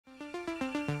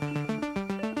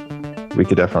we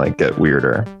could definitely get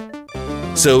weirder.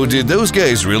 So did those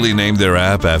guys really name their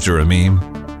app after a meme?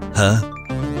 Huh?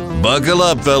 Buckle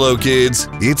up, fellow kids.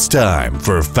 It's time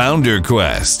for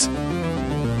FounderQuest.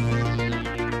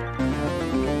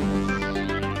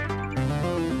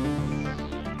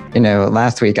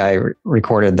 Last week I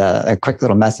recorded a quick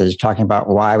little message talking about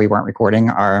why we weren't recording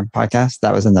our podcast.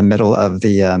 That was in the middle of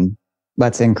the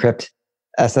Let's Encrypt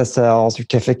SSL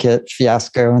certificate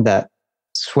fiasco that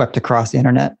swept across the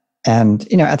internet.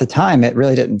 And, at the time, it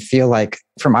really didn't feel like,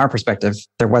 from our perspective,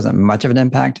 there wasn't much of an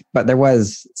impact, but there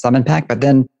was some impact. But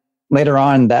then later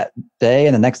on that day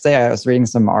and the next day, I was reading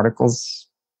some articles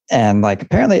and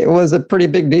apparently it was a pretty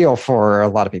big deal for a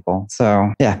lot of people.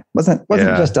 So yeah, wasn't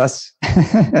just us.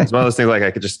 It's one of those things I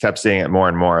just kept seeing it more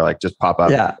and more, just pop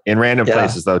up in random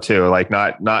places though too.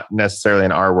 Not necessarily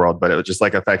in our world, but it was just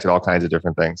affected all kinds of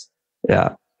different things.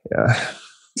 Yeah. Yeah.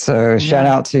 So shout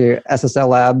out to SSL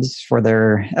Labs for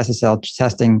their SSL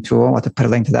testing tool. I'll have to put a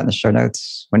link to that in the show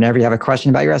notes. Whenever you have a question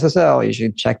about your SSL, you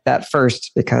should check that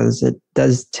first because it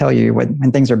does tell you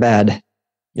when things are bad.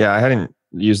 Yeah, I hadn't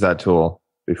used that tool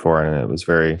before, and it was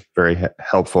very, very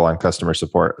helpful on customer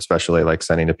support, especially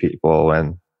sending to people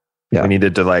when we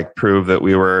needed to prove that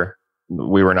we were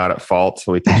not at fault.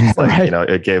 So we could just right.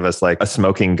 It gave us a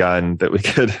smoking gun that we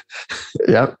could.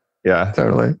 Yep. Yeah.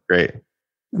 Totally. Great.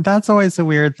 That's always a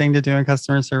weird thing to do in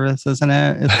customer service, isn't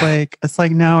it? It's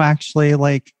no,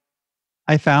 actually,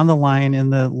 I found the line in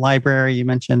the library you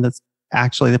mentioned that's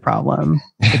actually the problem.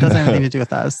 It doesn't have anything to do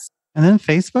with us. And then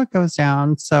Facebook goes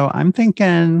down. So I'm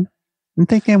thinking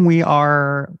we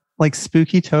are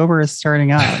Spooky-tober is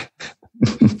starting up.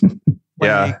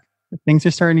 Yeah. Things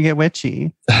are starting to get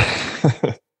witchy.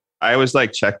 I was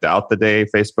checked out the day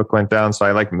Facebook went down. So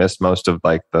I missed most of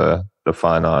the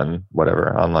fun on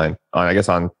whatever online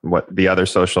on what the other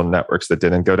social networks that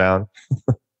didn't go down.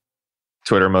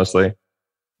 Twitter mostly.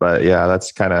 But yeah,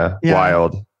 that's kind of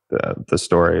wild. The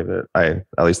story that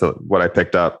what I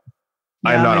picked up.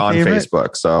 Yeah, I'm not on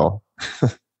Facebook, so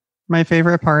my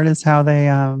favorite part is how they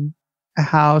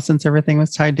since everything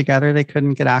was tied together, they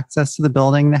couldn't get access to the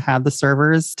building that had the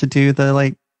servers to do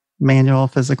the manual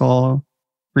physical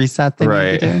reset thing.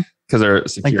 Right. Because they're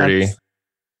security.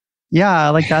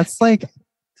 That's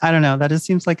I don't know. That just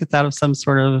seems like it's out of some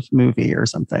sort of movie or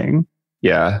something.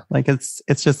 Yeah. It's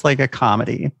just a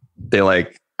comedy. They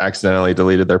accidentally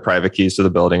deleted their private keys to the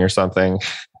building or something.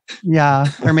 Yeah.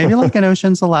 Or maybe an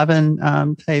Ocean's 11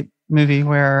 type movie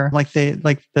where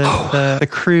the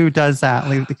crew does that.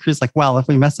 The crew's well, if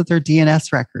we mess with their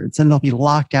DNS records, then they'll be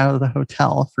locked out of the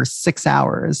hotel for 6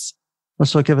 hours,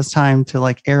 which will give us time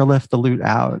to airlift the loot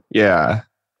out. Yeah.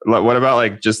 What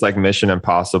about just Mission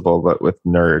Impossible, but with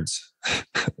nerds,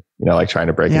 trying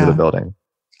to break into the building?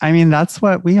 I mean, that's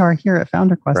what we are here at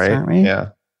FounderQuest, right? Aren't we? Yeah.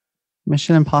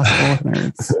 Mission Impossible with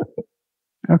nerds.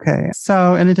 Okay.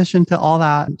 So in addition to all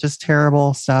that just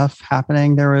terrible stuff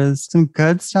happening, there was some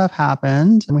good stuff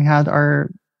happened. And we had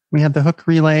the hook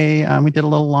relay. We did a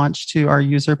little launch to our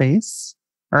user base,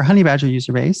 our Honey Badger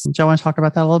user base. Joe, want to talk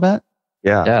about that a little bit?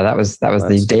 Yeah. Yeah. That was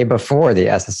the day before the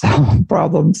SSL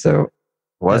problem. So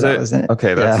was it?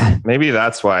 Okay. Maybe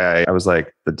that's why I was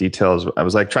the details. I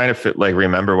was trying to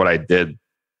remember what I did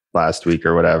last week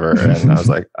or whatever. And I was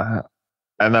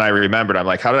and then I remembered, I'm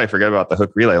how did I forget about the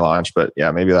hook relay launch? But yeah,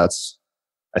 maybe I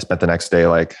spent the next day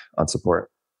on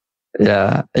support.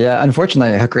 Yeah. Yeah.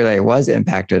 Unfortunately, hook relay was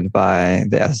impacted by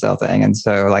the SSL thing. And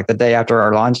so the day after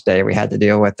our launch day, we had to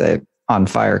deal with the on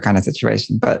fire kind of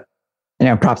situation. But,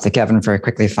 props to Kevin for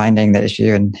quickly finding the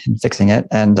issue and fixing it.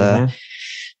 And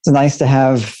it's nice to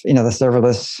have, the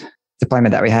serverless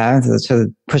deployment that we have. So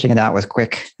pushing it out was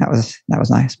quick. That was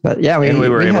nice. But yeah, we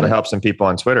were able to help some people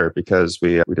on Twitter because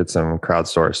we did some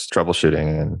crowdsourced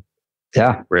troubleshooting and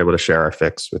we're able to share our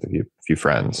fix with a few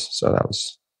friends. So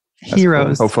that's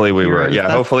heroes. Cool. Hopefully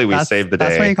hopefully we saved the day.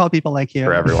 That's why you call people like you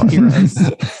for everyone. Heroes.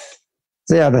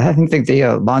 So yeah, I think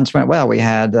the launch went well. We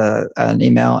had an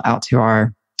email out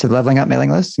to the Leveling Up mailing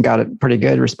list and got a pretty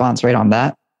good response rate on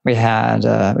that. We had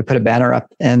we put a banner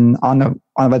up on the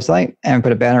website and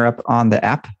put a banner up on the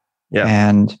app. Yeah.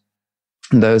 And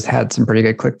those had some pretty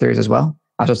good click-throughs as well.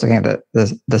 I was just looking at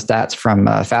the stats from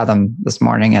Fathom this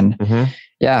morning, and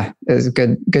it was a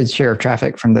good share of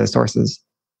traffic from those sources.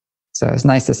 So it's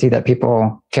nice to see that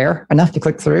people care enough to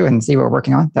click through and see what we're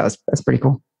working on. That's pretty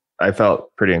cool. I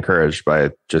felt pretty encouraged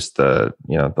by just the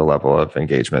level of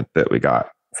engagement that we got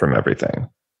from everything.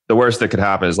 The worst that could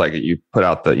happen is you put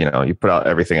out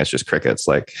everything as just crickets.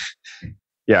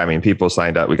 People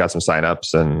signed up. We got some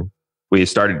signups and we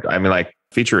started.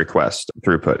 Feature request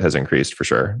throughput has increased for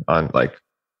sure on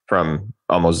from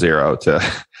almost zero to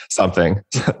something.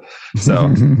 So,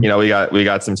 we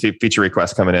got some feature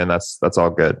requests coming in. That's all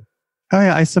good. Oh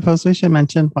yeah, I suppose we should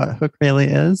mention what Hook Relay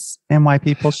is and why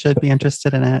people should be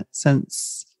interested in it,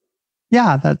 since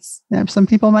some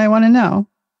people might want to know.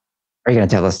 Are you going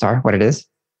to tell us, Star, what it is?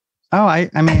 Oh, I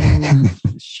mean,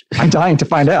 I'm dying to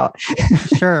find out.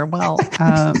 Sure. Well,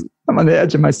 I'm on the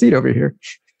edge of my seat over here.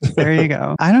 There you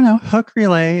go. I don't know. Hook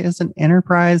Relay is an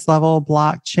enterprise level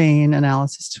blockchain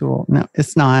analysis tool. No,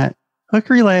 it's not. Hook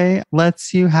Relay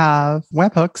lets you have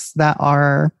webhooks that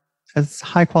are as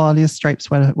high quality as Stripe's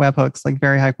webhooks, like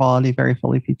very high quality, very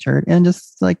fully featured, in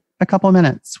just like a couple of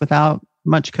minutes without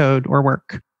much code or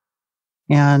work.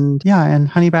 And in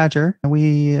Honey Badger,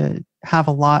 we have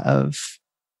a lot of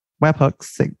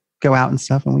webhooks that go out and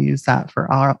stuff, and we use that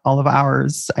for all of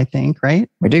ours, I think, right?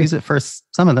 We do. Use it for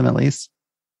some of them at least.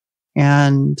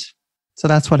 And so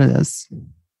that's what it is.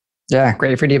 Yeah,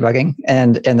 great for debugging.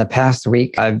 And in the past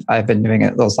week, I've been doing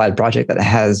a little side project that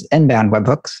has inbound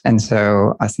webhooks. And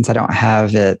so since I don't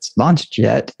have it launched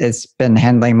yet, it's been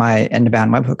handling my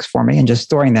inbound webhooks for me and just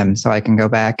storing them so I can go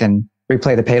back and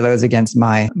replay the payloads against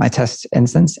my test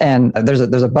instance. And there's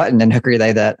a button in Hook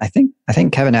Relay that I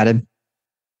think Kevin added,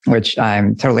 which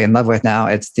I'm totally in love with now.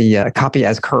 It's the copy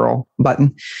as curl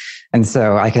button. And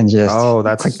so I can just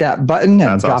click that button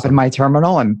and drop in my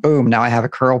terminal, and boom, now I have a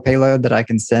curl payload that I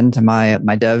can send to my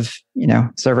dev,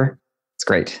 server. It's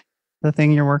great. The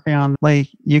thing you're working on, like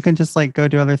you can just like go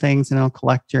do other things and it'll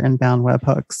collect your inbound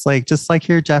webhooks, like just like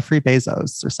you're Jeffrey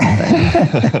Bezos or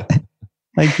something.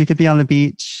 Like you could be on the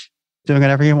beach doing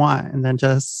whatever you want, and then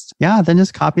just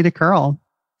copy to curl.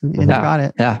 And you got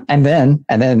it. Yeah. And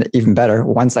then even better,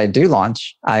 once I do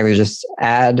launch, I would just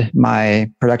add my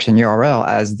production URL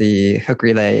as the Hook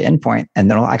Relay endpoint,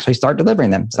 and then it'll actually start delivering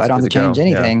them. So I don't have to change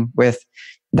anything with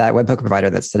that webhook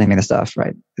provider that's sending me the stuff,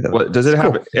 right? What does it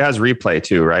have? It has replay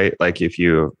too, right? Like if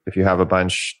you have a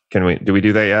bunch, do we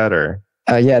do that yet, or?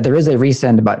 Yeah, there is a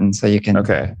resend button, so you can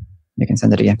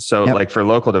send it again. So like for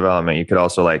local development, you could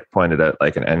also like point it at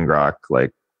like an ngrok,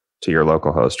 like to your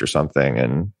local host or something,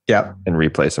 and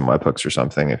replay some webhooks or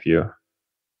something if you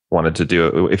wanted to do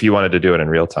it in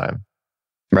real time.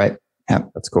 Right. Yeah.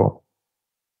 That's cool.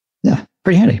 Yeah.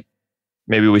 Pretty handy.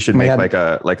 Maybe we should make like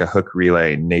a Hook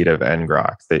Relay native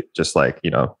ngrok that just like,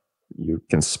 you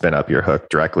can spin up your hook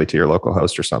directly to your local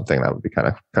host or something. That would be kind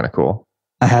of cool.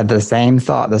 I had the same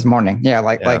thought this morning. Yeah,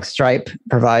 like Stripe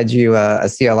provides you a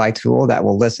CLI tool that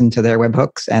will listen to their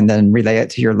webhooks and then relay it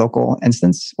to your local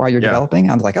instance while you're developing.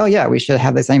 I was like, oh yeah, we should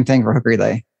have the same thing for Hook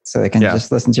Relay. So it can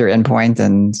just listen to your endpoint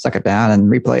and suck it down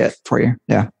and replay it for you.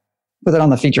 Yeah. Put it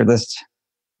on the featured list.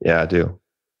 Yeah, I do.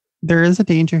 There is a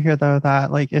danger here though,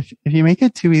 that like if you make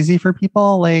it too easy for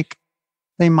people, like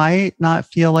they might not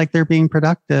feel like they're being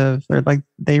productive or like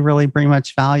they really bring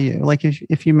much value. Like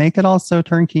if you make it all so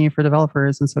turnkey for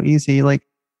developers and so easy, like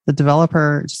the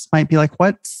developer just might be like,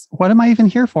 what am I even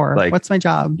here for? Like, what's my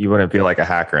job? You wouldn't feel like a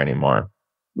hacker anymore.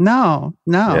 No.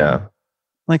 Yeah.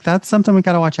 Like that's something we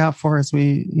got to watch out for as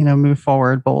we, move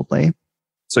forward boldly.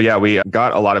 So we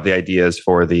got a lot of the ideas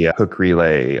for the Hook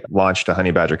Relay launch to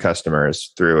Honey Badger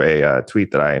customers through a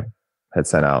tweet that I had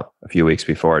sent out a few weeks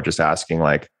before, just asking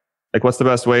like what's the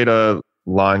best way to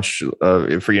launch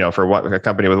for a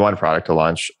company with one product to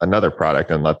launch another product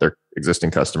and let their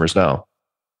existing customers know.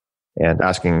 And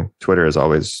asking Twitter is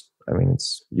always,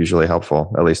 it's usually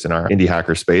helpful, at least in our indie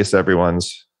hacker space.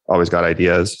 Everyone's always got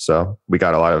ideas. So we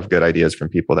got a lot of good ideas from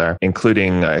people there,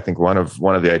 including, I think one of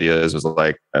the ideas was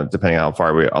like, depending on how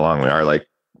far along we are, like,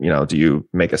 do you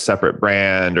make a separate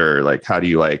brand, or like, how do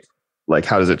you like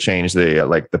how does it change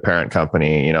the parent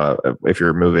company, if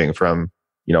you're moving from,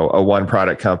 a one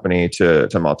product company to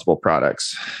multiple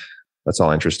products. That's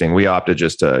all interesting. We opted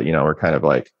just to, we're kind of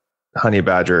like Honey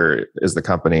Badger is the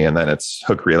company, and then it's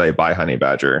Hook Relay by Honey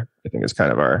Badger, I think is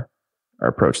kind of our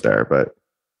approach there, but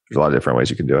there's a lot of different ways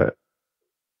you can do it.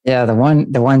 Yeah. The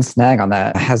one snag on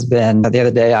that has been the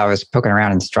other day I was poking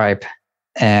around in Stripe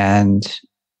and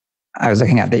I was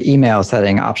looking at the email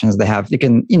setting options they have. You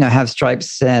can, have Stripe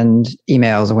send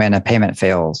emails when a payment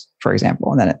fails, for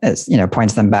example, and then it's,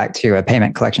 points them back to a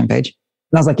payment collection page.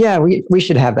 And I was like, yeah, we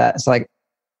should have that. So I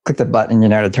click the button,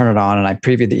 to turn it on, and I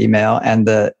preview the email, and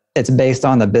it's based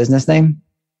on the business name.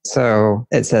 So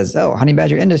it says, Honey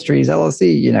Badger Industries,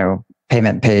 LLC,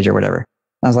 payment page or whatever.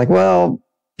 And I was like, well,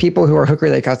 people who are Hook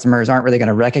Relay customers aren't really going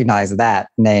to recognize that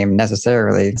name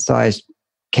necessarily. So I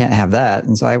can't have that.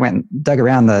 And so I went and dug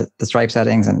around the Stripe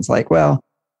settings, and it's like, well,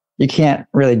 you can't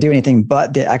really do anything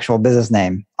but the actual business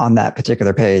name on that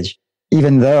particular page,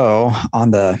 even though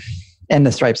on the in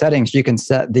the Stripe settings, you can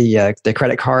set the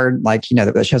credit card, like,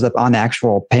 that shows up on the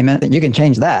actual payment. You can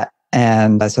change that.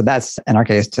 And so that's, in our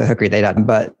case, to hook relay.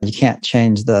 But you can't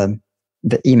change the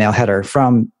email header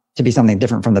to be something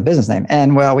different from the business name.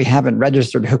 And well, we haven't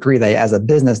registered Hook Relay as a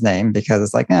business name because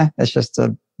it's like, it's just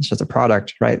a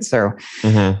product, right? So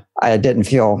I didn't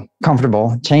feel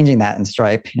comfortable changing that in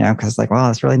Stripe, because like, well,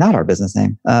 it's really not our business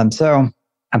name. So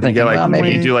I'm thinking,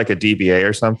 maybe you do like a DBA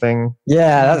or something.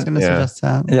 Yeah, I was going to suggest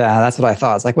that. Yeah, that's what I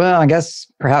thought. It's like, well, I guess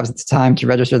perhaps it's time to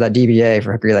register that DBA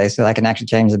for Hook Relay so I can actually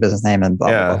change the business name and blah,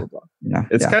 blah, blah, blah.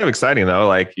 It's kind of exciting though.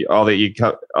 Like all these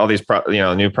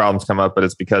new problems come up, but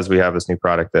it's because we have this new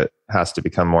product that has to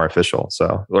become more official.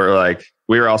 So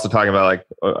we were also talking about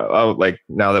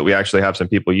now that we actually have some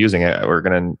people using it, we're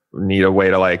going to need a way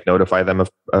to like notify them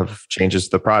of changes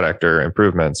to the product or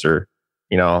improvements or,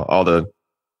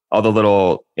 all the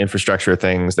little infrastructure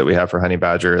things that we have for Honey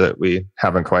Badger that we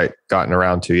haven't quite gotten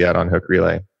around to yet on Hook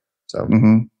Relay. So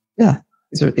yeah,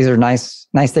 these are nice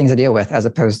things to deal with as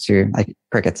opposed to like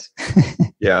crickets.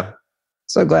 Yeah.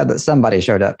 So glad that somebody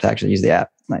showed up to actually use the app.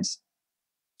 Nice.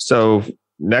 So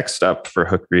next up for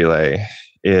Hook Relay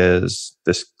is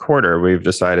this quarter, we've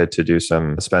decided to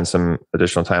spend some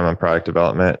additional time on product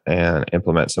development and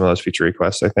implement some of those feature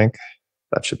requests. I think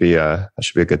that should be a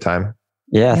good time.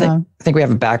 Yeah, I think we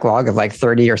have a backlog of like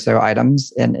 30 or so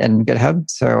items in GitHub.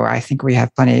 So I think we have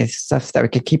plenty of stuff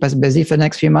that could keep us busy for the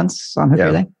next few months on Hook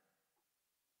Relay.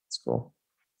 That's cool.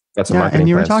 That's a marketing. And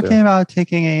you were talking about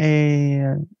taking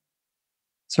a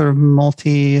sort of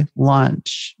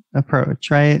multi-launch approach,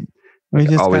 right? We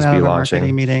just always got out be of the launching.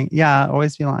 marketing meeting. Yeah,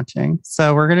 always be launching.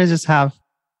 So we're going to just have,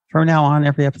 from now on,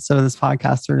 every episode of this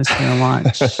podcast, we're just going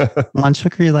to launch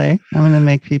Hook Relay. I'm going to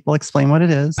make people explain what it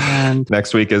is. And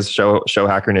next week is show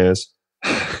Hacker News.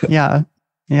 Yeah.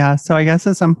 So I guess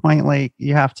at some point, like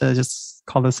you have to just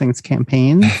call those things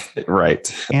campaigns.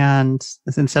 Right. And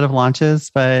it's instead of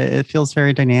launches, but it feels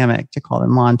very dynamic to call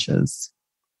them launches.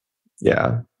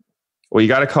 Yeah. Well, you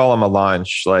got to call them a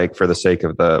launch, like for the sake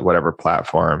of the whatever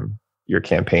platform your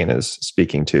campaign is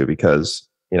speaking to, because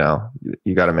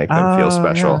you got to make them feel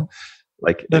special. Yeah.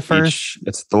 Like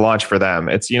it's the launch for them.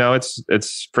 It's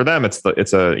for them. It's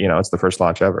the first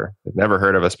launch ever. They've never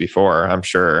heard of us before, I'm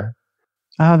sure.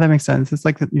 Oh, that makes sense. It's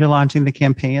like you're launching the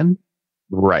campaign.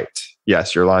 Right.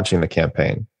 Yes, you're launching the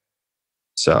campaign.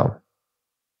 So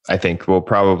I think we'll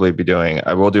probably be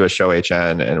we'll do a show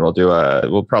HN and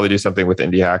we'll probably do something with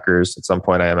indie hackers at some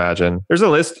point, I imagine. There's a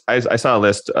list. I saw a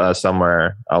list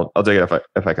somewhere. I'll dig it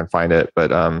if I can find it,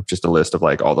 but just a list of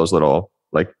like all those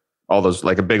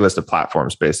a big list of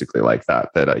platforms basically like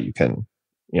that you can,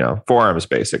 forums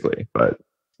basically, but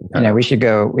we should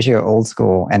go old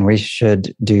school and we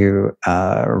should do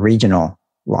regional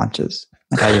launches.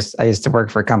 Like I used to work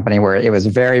for a company where it was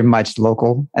very much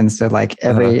local. And so like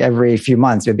every few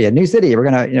months, it would be a new city. We're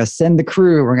going to, send the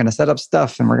crew, we're going to set up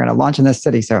stuff and we're going to launch in this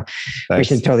city. So we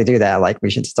should totally do that. Like we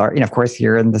should start, of course,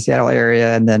 here in the Seattle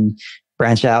area and then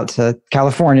branch out to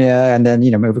California and then,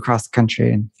 move across the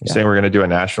country. And saying we're going to do a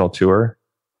national tour.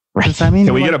 Right. Does that mean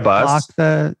can we get a bus?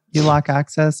 You lock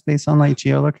access based on like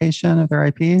geolocation of their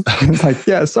IP? It's like,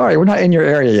 yeah, sorry, we're not in your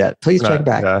area yet. Please check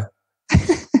back. Yeah.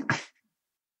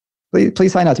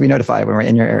 Please sign out to be notified when we're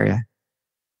in your area.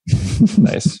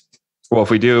 Nice. Well, if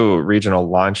we do regional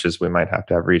launches, we might have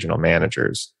to have regional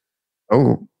managers.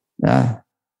 Oh, yeah.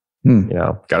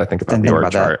 Got to think about the org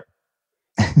chart.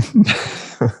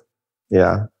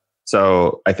 Yeah.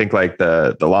 So I think like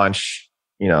the launch,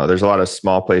 there's a lot of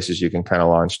small places you can kind of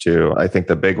launch to. I think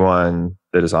the big one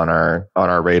that is on our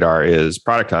radar is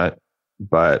Product Hunt,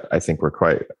 but I think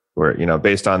we're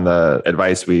based on the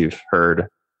advice we've heard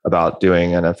about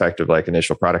doing an effective like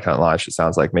initial Product Hunt launch, it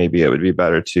sounds like maybe it would be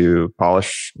better to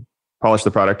polish the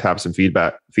product, have some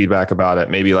feedback about it,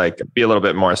 maybe like be a little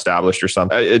bit more established or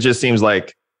something. It just seems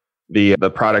like the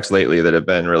products lately that have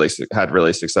been had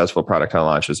really successful Product Hunt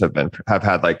launches have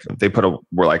had like they put a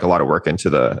lot of work into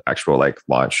the actual like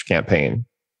launch campaign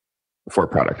for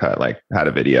Product Hunt, like had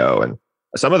a video, and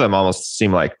some of them almost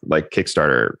seem like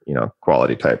Kickstarter,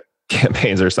 quality type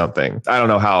campaigns or something. I don't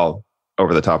know how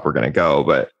over the top we're going to go,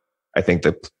 but I think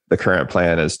the current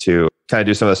plan is to kind of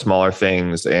do some of the smaller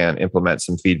things and implement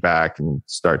some feedback and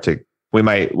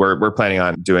we're planning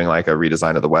on doing like a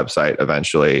redesign of the website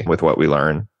eventually with what we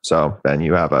learn. So Ben,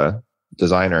 you have a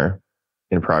designer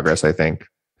in progress, I think.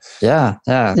 Yeah.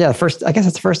 First, I guess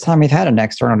it's the first time we've had an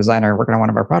external designer working on one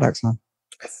of our products, huh?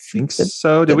 I think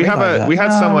so. We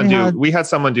had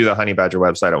someone do the Honey Badger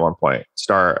website at one point.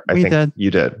 I think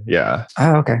you did. Yeah.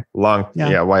 Oh, okay.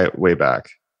 Way back.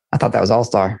 I thought that was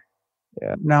All-Star.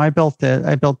 Yeah. No, I built it.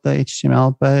 I built the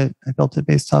HTML, but I built it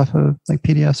based off of like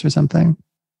PDFs or something.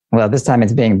 Well, this time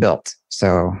it's being built,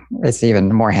 so it's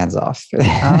even more hands off.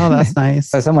 Oh, that's nice.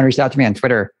 So someone reached out to me on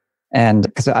Twitter, and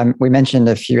because we mentioned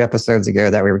a few episodes ago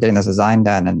that we were getting this design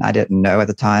done, and I didn't know at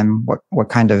the time what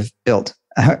kind of built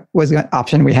was an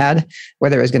option we had,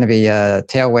 whether it was going to be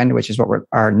Tailwind, which is what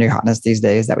our new hotness these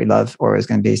days that we love, or it was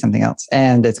going to be something else.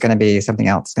 And it's going to be something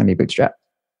else. It's going to be Bootstrap.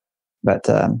 But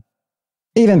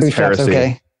even Bootstrap's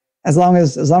okay. As long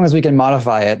as we can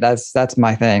modify it, that's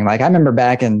my thing. Like I remember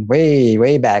back in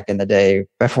way back in the day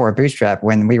before Bootstrap,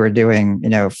 when we were doing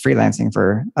freelancing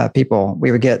for people,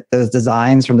 we would get those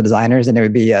designs from the designers, and it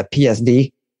would be a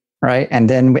PSD, right? And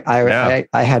then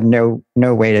I had no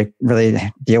way to really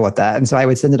deal with that, and so I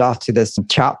would send it off to this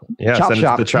chop shop.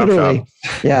 The chop shop.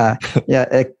 Yeah.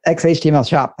 XHTML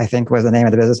Shop, I think was the name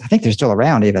of the business. I think they're still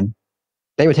around even.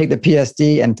 They would take the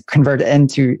PSD and convert it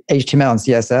into HTML and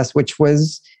CSS, which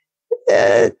was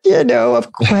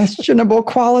of questionable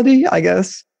quality, I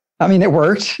guess. I mean, it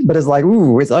worked, but it's like,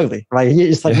 ooh, it's ugly. Like,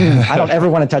 it's like, I don't ever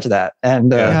want to touch that.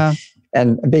 And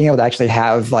and being able to actually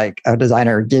have like a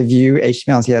designer give you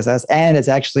HTML and CSS, and it's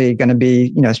actually going to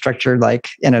be structured like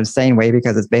in a sane way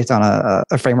because it's based on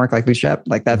a framework like Bootstrap.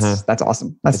 Like that's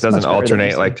awesome. It doesn't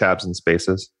alternate like tabs and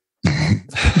spaces.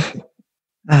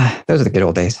 Those are the good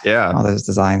old days. Yeah, all those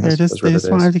designs. They just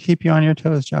wanted to keep you on your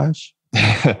toes, Josh.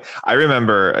 I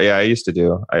remember. Yeah, I used to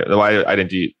do. I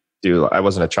didn't do. I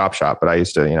wasn't a chop shop, but I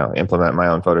used to implement my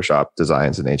own Photoshop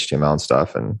designs and HTML and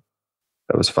stuff, and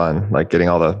that was fun. Like getting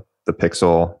all the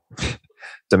pixel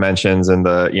dimensions and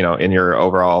in your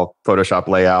overall Photoshop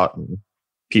layout and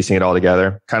piecing it all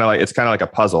together. It's kind of like a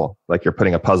puzzle. Like you're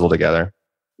putting a puzzle together.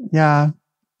 Yeah.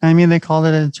 I mean, they called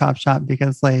it a chop shop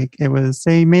because they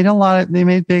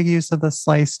made big use of the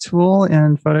slice tool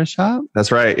in Photoshop.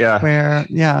 That's right. Yeah. Where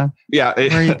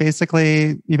you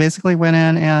basically went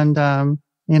in and,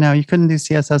 you couldn't do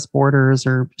CSS borders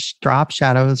or drop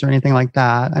shadows or anything like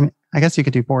that. I mean, I guess you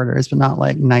could do borders, but not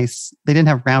like nice. They didn't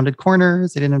have rounded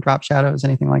corners. They didn't have drop shadows,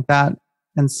 anything like that.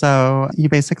 And so you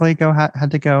basically had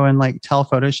to go and like tell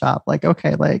Photoshop, like,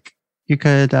 okay, like, you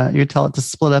could tell it to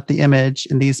split up the image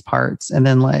in these parts and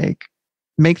then like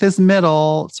make this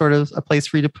middle sort of a place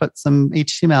for you to put some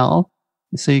HTML.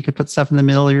 So you could put stuff in the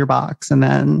middle of your box. And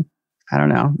then, I don't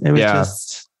know, it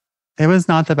was it was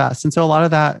not the best. And so a lot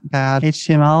of that bad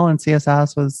HTML and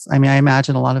CSS was, I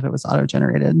imagine a lot of it was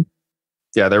auto-generated.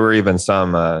 Yeah, there were even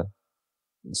some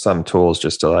tools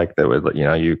just to like, that would,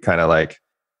 you kind of like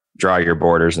draw your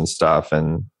borders and stuff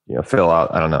and, fill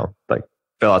out, I don't know, like,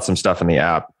 fill out some stuff in the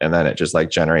app, and then it just like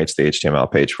generates the HTML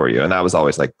page for you. And that was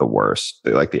always like the worst,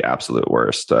 like the absolute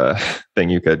worst thing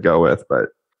you could go with. But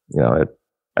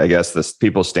I guess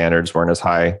people's standards weren't as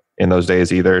high in those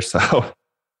days either, so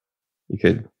you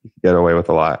could get away with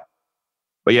a lot.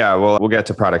 But yeah, we'll get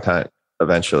to Product Hunt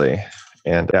eventually.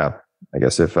 And yeah, I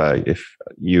guess if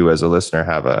you as a listener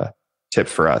have a tip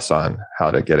for us on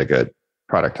how to get a good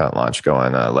Product Hunt launch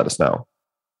going, let us know.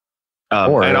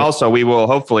 And also we will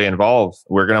hopefully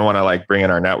we're going to want to like bring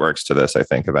in our networks to this, I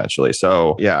think, eventually.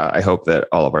 So yeah, I hope that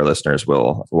all of our listeners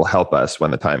will help us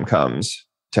when the time comes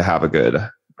to have a good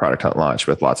Product Hunt launch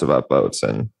with lots of upvotes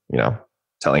and,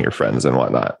 telling your friends and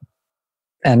whatnot.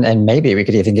 And maybe we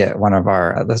could even get one of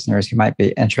our listeners who might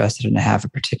be interested and have a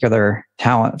particular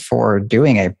talent for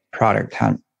doing a Product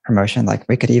Hunt promotion. Like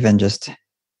we could even just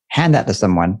hand that to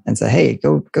someone and say, hey,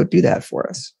 go do that for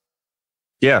us.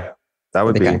 Yeah. That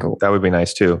would be kind of cool. That would be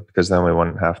nice too, because then we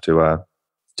wouldn't have to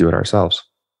do it ourselves.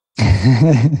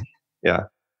 Yeah,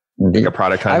 like a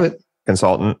product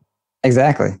consultant.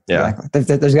 Exactly. Yeah,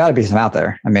 exactly. There's got to be some out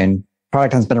there. I mean,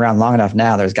 Product Hunt's been around long enough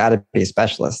now. There's got to be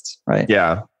specialists, right?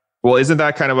 Yeah. Well, isn't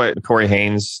that kind of what Corey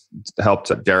Haynes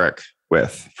helped Derek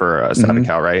with for Static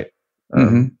Cow, right?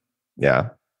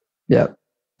 Yeah. Yep.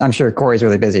 I'm sure Corey's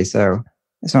really busy, so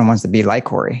if someone wants to be like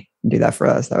Corey and do that for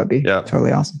us, that would be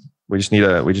totally awesome. We just need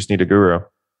a guru.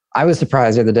 I was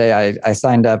surprised the other day. I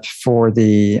signed up for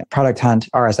the Product Hunt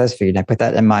RSS feed. I put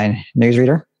that in my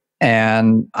newsreader,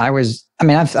 and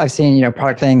I've seen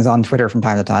product things on Twitter from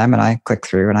time to time, and I click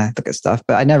through and I look at stuff,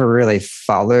 but I never really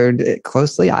followed it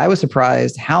closely. I was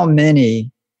surprised how many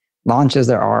launches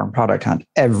there are on Product Hunt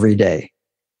every day.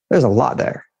 There's a lot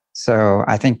there, so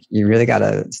I think you really got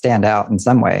to stand out in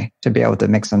some way to be able to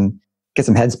get some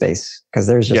headspace, because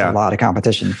there's just a lot of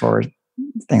competition for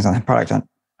things on Product Hunt.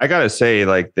 I gotta say,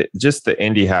 like just the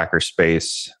indie hacker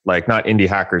space, like not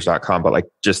indiehackers.com, but like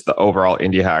just the overall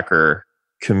indie hacker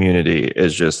community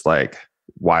is just like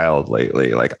wild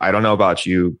lately. Like I don't know about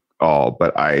you all,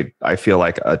 but I feel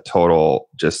like a total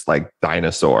just like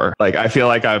dinosaur. Like I feel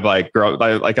like I'm like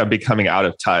like I'm becoming out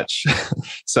of touch.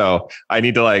 So I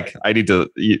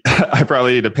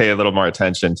probably need to pay a little more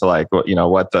attention to like what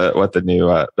the new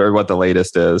or what the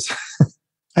latest is.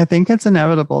 I think it's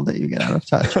inevitable that you get out of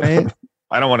touch, right?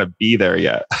 I don't want to be there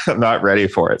yet. I'm not ready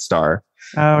for it, Star.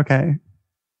 Oh, okay.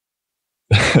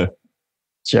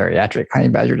 Geriatric honey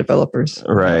badger developers.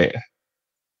 Right.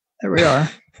 There we are.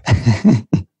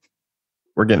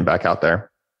 We're getting back out there.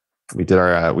 We did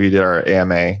our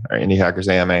AMA, our Indie Hackers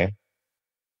AMA.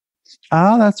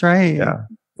 Oh, that's right. Yeah.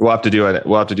 We'll have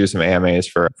to do some AMAs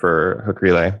for Hook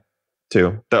Relay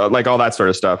too. Like all that sort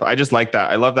of stuff. I just like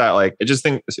that. I love that. Like, it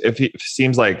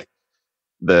seems like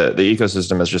the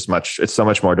ecosystem is it's so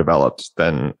much more developed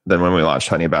than when we launched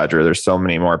Honey Badger. There's so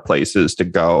many more places to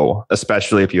go,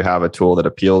 especially if you have a tool that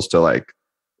appeals to like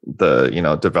the,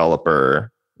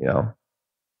 developer,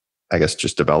 I guess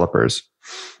just developers.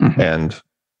 Mm-hmm. And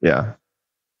yeah.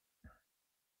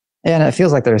 And it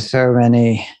feels like there's so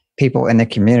many people in the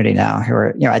community now who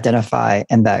are, identify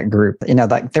in that group.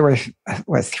 Like there were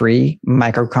 3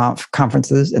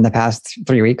 conferences in the past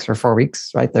 3 weeks or 4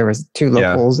 weeks, right? There was 2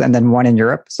 locals and then 1 in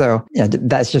Europe. So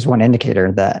that's just one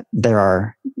indicator that there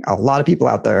are a lot of people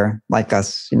out there like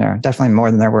us, definitely more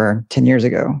than there were 10 years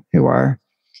ago, who are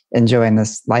enjoying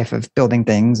this life of building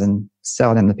things and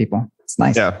selling them to people. It's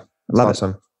nice. Yeah. Love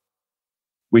awesome. It.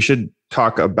 We should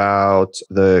talk about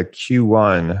the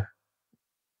Q1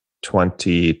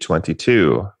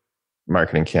 2022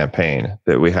 marketing campaign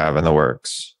that we have in the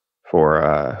works for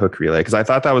Hook Relay, because I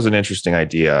thought that was an interesting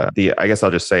idea. I guess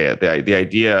I'll just say it. The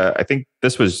idea, I think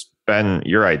this was, Ben,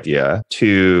 your idea,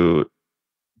 to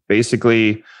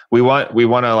basically we want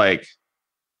to like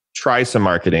try some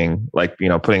marketing, like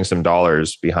putting some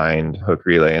dollars behind Hook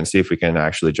Relay and see if we can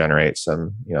actually generate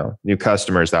some new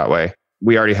customers that way.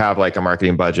 We already have like a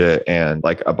marketing budget and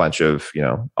like a bunch of,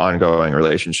 ongoing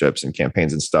relationships and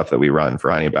campaigns and stuff that we run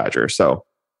for Honey Badger. So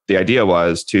the idea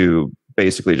was to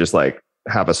basically just like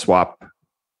have a swap.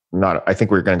 I think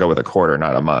we're going to go with a quarter,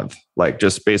 not a month. Like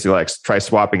just basically like try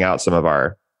swapping out some of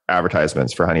our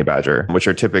advertisements for Honey Badger, which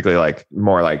are typically like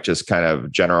more like just kind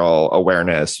of general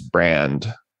awareness,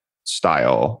 brand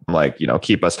style, like,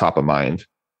 keep us top of mind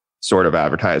sort of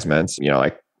advertisements,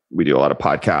 like we do a lot of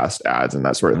podcast ads and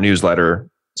that sort of newsletter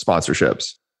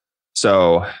sponsorships.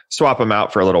 So swap them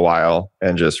out for a little while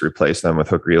and just replace them with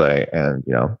Hook Relay and,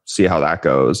 see how that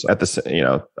goes. I guess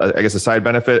the side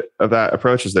benefit of that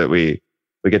approach is that we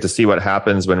get to see what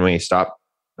happens when we stop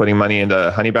putting money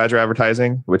into Honey Badger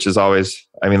advertising, which is always,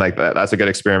 like that's a good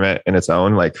experiment in its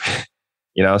own, like,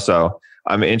 so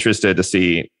I'm interested to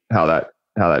see how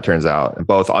that turns out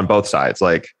on both sides.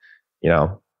 Like,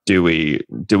 do we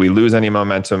lose any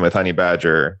momentum with Honey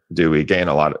Badger? Do we gain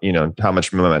a lot of, how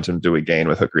much momentum do we gain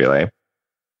with Hook Relay?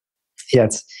 Yeah,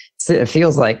 it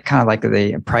feels like kind of like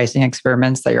the pricing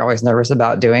experiments that you're always nervous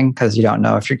about doing because you don't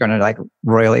know if you're going to like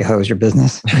royally hose your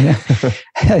business.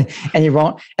 And you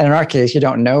won't. And in our case, you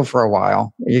don't know for a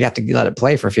while. You have to let it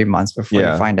play for a few months before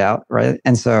you find out, right?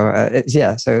 And so,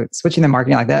 so switching the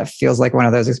marketing like that feels like one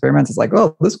of those experiments. It's like,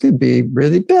 oh, this could be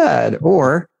really bad,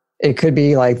 or it could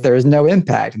be like there's no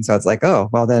impact. And so it's like, oh,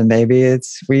 well, then maybe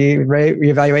we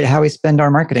reevaluate how we spend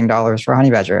our marketing dollars for Honey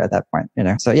Badger at that point.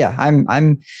 So yeah,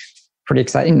 I'm pretty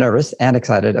excited, nervous and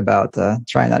excited about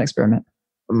trying that experiment.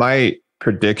 I'll make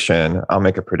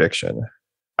a prediction.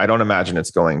 I don't imagine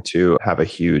it's going to have a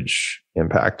huge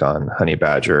impact on Honey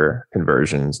Badger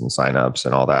conversions and signups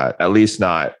and all that. At least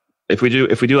not if we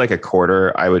do like a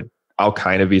quarter. I'll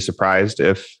kind of be surprised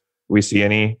if we see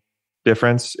any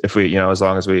difference if we, as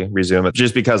long as we resume it,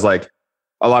 just because like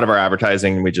a lot of our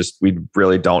advertising, we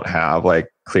really don't have like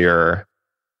clear,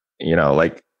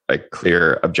 like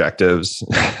clear objectives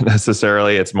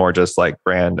necessarily. It's more just like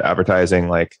brand advertising,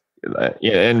 like,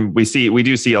 and we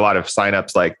do see a lot of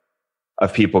signups like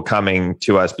of people coming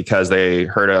to us because they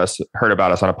heard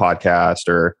about us on a podcast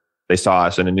or they saw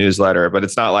us in a newsletter, but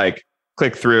it's not like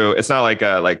click through. It's not like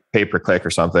a pay per click or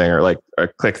something, or like a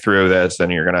click through this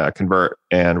and you're going to convert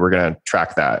and we're going to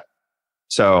track that.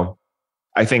 So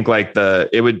I think like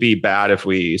it would be bad if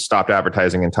we stopped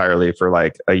advertising entirely for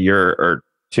like a year or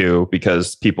two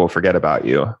because people forget about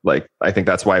you. Like, I think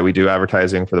that's why we do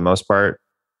advertising for the most part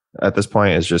at this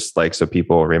point, is just like, so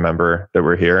people remember that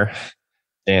we're here.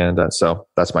 And so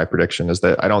that's my prediction, is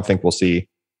that I don't think we'll see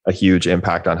a huge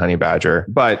impact on Honey Badger,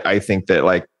 but I think that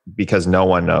like, because no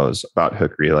one knows about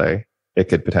Hook Relay, it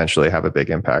could potentially have a big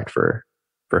impact for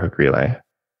Hook Relay.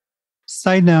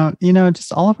 Side note,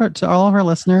 just all of our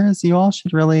listeners, you all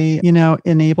should really,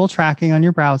 enable tracking on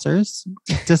your browsers,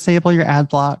 disable your ad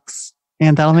blocks,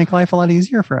 And that'll make life a lot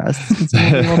easier for us. Because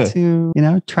we'll be able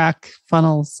to, track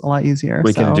funnels a lot easier.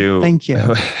 Thank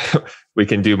you. We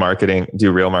can do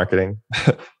real marketing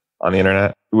on the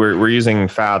internet. We're using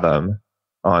Fathom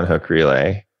on Hook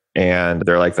Relay, and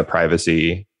they're like the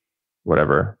privacy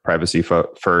first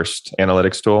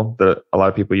analytics tool that a lot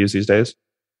of people use these days.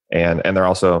 And they're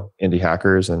also indie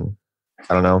hackers, and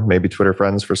I don't know, maybe Twitter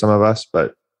friends for some of us,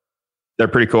 but they're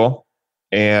pretty cool.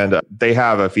 And they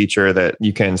have a feature that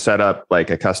you can set up like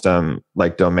a custom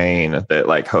like domain that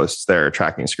like hosts their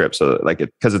tracking script. So that, like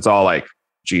because it's all like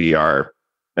GDR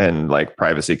and like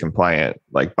privacy compliant,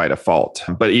 like by default.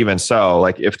 But even so,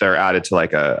 like if they're added to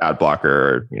like a ad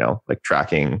blocker or, like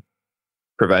tracking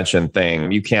prevention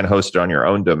thing, you can host it on your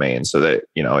own domain so that,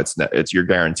 you're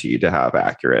guaranteed to have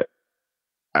accurate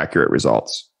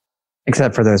results.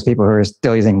 Except for those people who are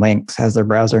still using links as their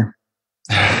browser.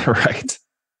 Right.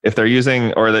 If they're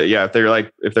using,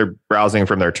 if they're browsing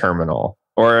from their terminal,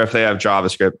 or if they have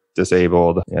JavaScript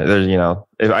disabled,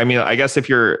 I guess if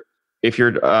your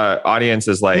audience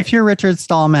is like, if you're Richard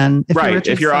Stallman,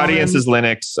 if your audience is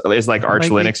Linux, is like Arch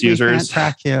Linux users,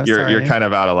 track you're kind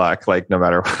of out of luck. Like no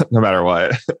matter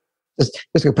what, just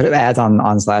go put ads on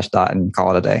Slashdot and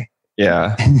call it a day.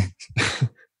 Yeah.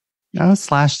 Oh,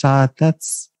 Slashdot.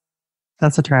 That's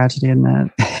a tragedy,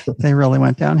 isn't it? They really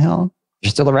went downhill.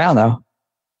 You're still around though.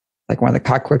 Like one of the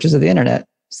cockroaches of the internet.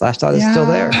 Slashdot is still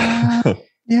there.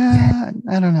 Yeah,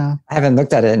 I don't know. I haven't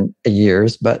looked at it in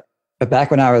years, but back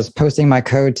when I was posting my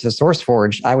code to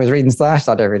SourceForge, I was reading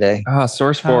Slashdot every day.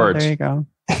 SourceForge. There you go.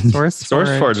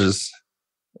 SourceForge is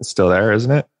still there,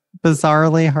 isn't it?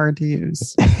 Bizarrely hard to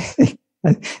use.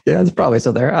 Yeah, it's probably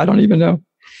still there. I don't even know.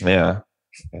 Yeah.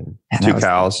 And 2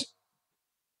 cows.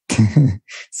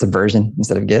 Subversion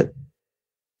instead of Git.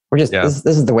 We're just this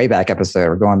is the Wayback episode.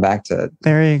 We're going back to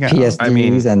there you go.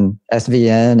 PSDs and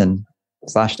SVN and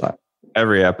Slashdot.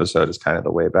 Every episode is kind of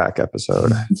the Wayback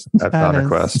episode at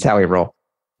FounderQuest. That's how we roll.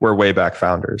 We're Wayback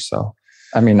founders, so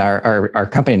I mean our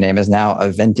company name is now a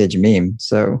vintage meme,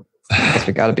 so I guess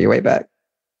we got to be Wayback.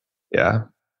 Yeah.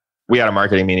 We had a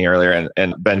marketing meeting earlier,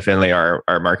 and Ben Finley, our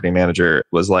marketing manager,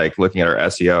 was like looking at our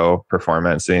SEO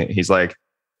performance. And he's like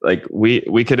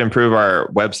we could improve our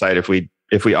website if we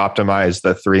optimize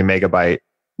the 3 megabyte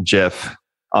GIF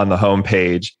on the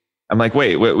homepage. I'm like,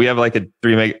 wait, we have like a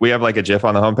GIF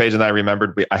on the homepage, and then I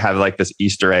remembered I have like this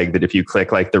Easter egg that if you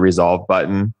click like the resolve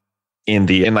button in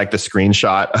like the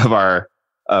screenshot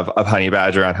of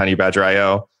Honeybadger on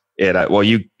Honeybadger.io,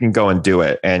 you can go and do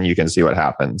it, and you can see what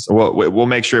happens. We'll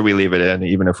make sure we leave it in,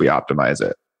 even if we optimize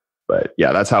it. But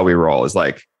yeah, that's how we roll. Is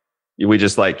like we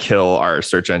just like kill our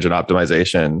search engine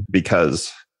optimization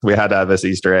because we had to have this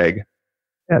Easter egg.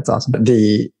 That's awesome.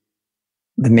 The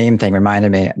meme thing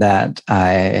reminded me that I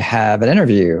have an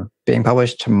interview being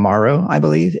published tomorrow, I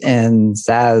believe, in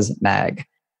SaaS Mag.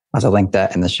 I'll link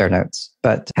that in the show notes.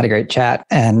 But had a great chat,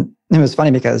 and it was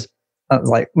funny because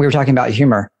we were talking about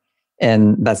humor.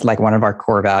 And that's like one of our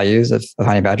core values of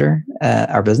Honeybadger,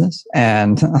 our business.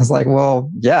 And I was like,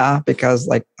 well, yeah, because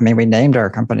we named our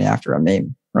company after a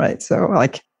meme, right? So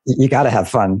you got to have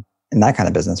fun in that kind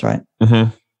of business, right?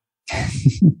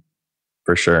 Mm-hmm.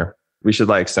 For sure. We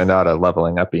should send out a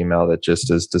leveling up email that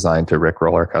just is designed to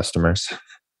rickroll our customers.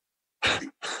 I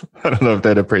don't know if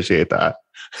they'd appreciate that.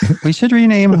 We should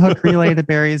rename Hook Relay to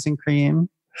Berries and Cream.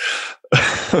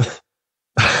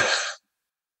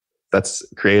 That's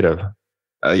creative.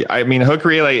 Hook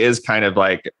Relay is kind of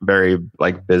very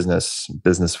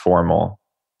business formal,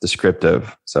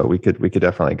 descriptive. So we could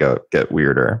definitely go get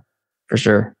weirder. For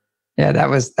sure. Yeah, that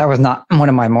was not one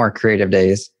of my more creative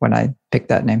days when I picked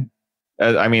that name.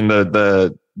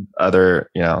 The other,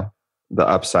 the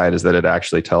upside is that it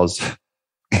actually tells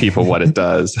people what it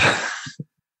does.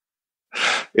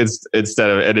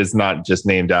 It is not just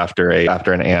named after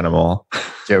an animal.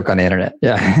 Joke on the internet.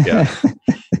 Yeah. Yeah.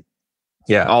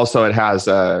 Yeah. Also, it has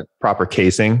proper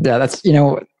casing. Yeah, that's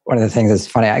one of the things that's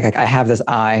funny. I have this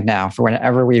eye now for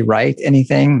whenever we write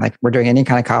anything, like we're doing any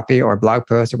kind of copy or blog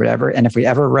post or whatever, and if we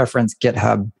ever reference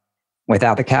GitHub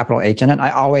without the capital H in it, I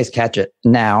always catch it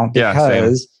now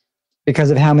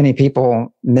because of how many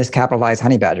people miscapitalize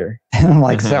Honeybadger. I'm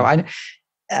like, so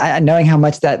I knowing how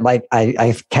much that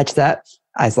I catch that.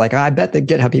 I was like, I bet the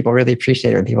GitHub people really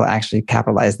appreciate it when people actually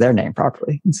capitalize their name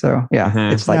properly. And so,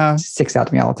 it sticks out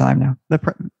to me all the time now.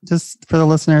 Just for the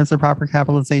listeners, the proper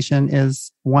capitalization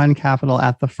is 1 capital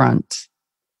at the front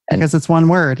because it's 1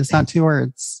 word. It's not 2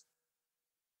 words.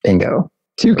 Bingo.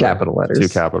 2 capital letters. 2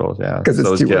 capitals, yeah. Because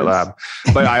it's 2 GitLab.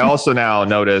 But I also now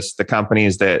notice the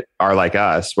companies that are like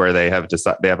us, where they have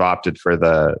opted for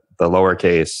the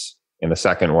lowercase in the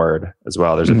second word as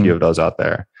well. There's a few of those out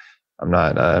there.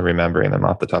 remembering them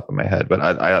off the top of my head,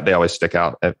 but they always stick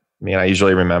out. I mean, I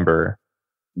usually remember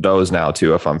those now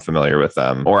too if I'm familiar with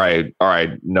them, or I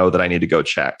know that I need to go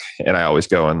check, and I always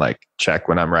go and like check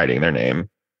when I'm writing their name,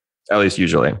 at least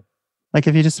usually. Like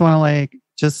if you just want to like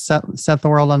just set the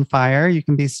world on fire, you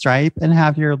can be Stripe and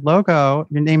have your logo,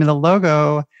 your name of the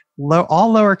logo,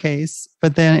 all lowercase,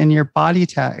 but then in your body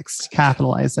text,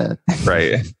 capitalize it.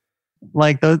 Right.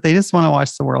 Like they just want to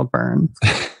watch the world burn.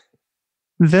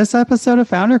 This episode of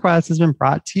FounderQuest has been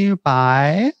brought to you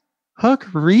by Hook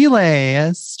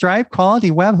Relay, Stripe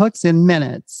quality webhooks in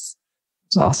minutes.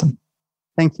 It's awesome.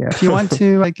 Thank you. If you want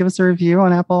to give us a review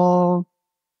on Apple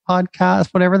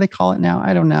Podcasts, whatever they call it now,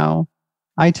 I don't know.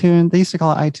 iTunes, they used to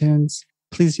call it iTunes.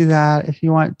 Please do that. If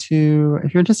you're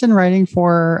interested in writing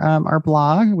for our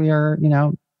blog, we are,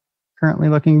 currently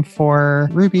looking for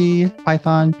Ruby,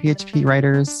 Python, PHP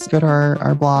writers. Go to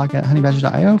our blog at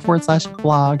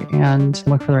honeybadger.io/blog and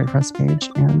look for the Write For Us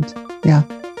page. And yeah.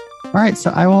 All right.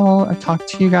 So I will talk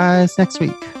to you guys next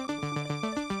week.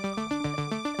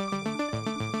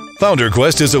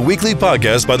 FounderQuest is a weekly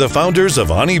podcast by the founders of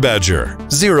Honey Badger.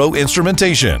 Zero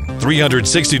instrumentation,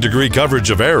 360-degree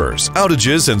coverage of errors,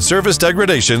 outages, and service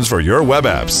degradations for your web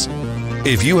apps.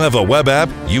 If you have a web app,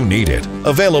 you need it.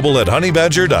 Available at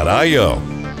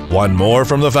honeybadger.io. Want more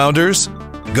from the founders?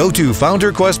 Go to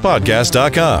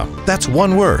FounderQuestPodcast.com. That's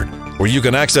one word, where you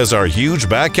can access our huge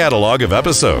back catalog of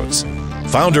episodes.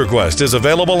 FounderQuest is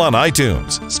available on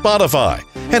iTunes, Spotify,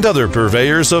 and other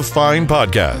purveyors of fine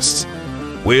podcasts.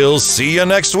 We'll see you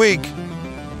next week.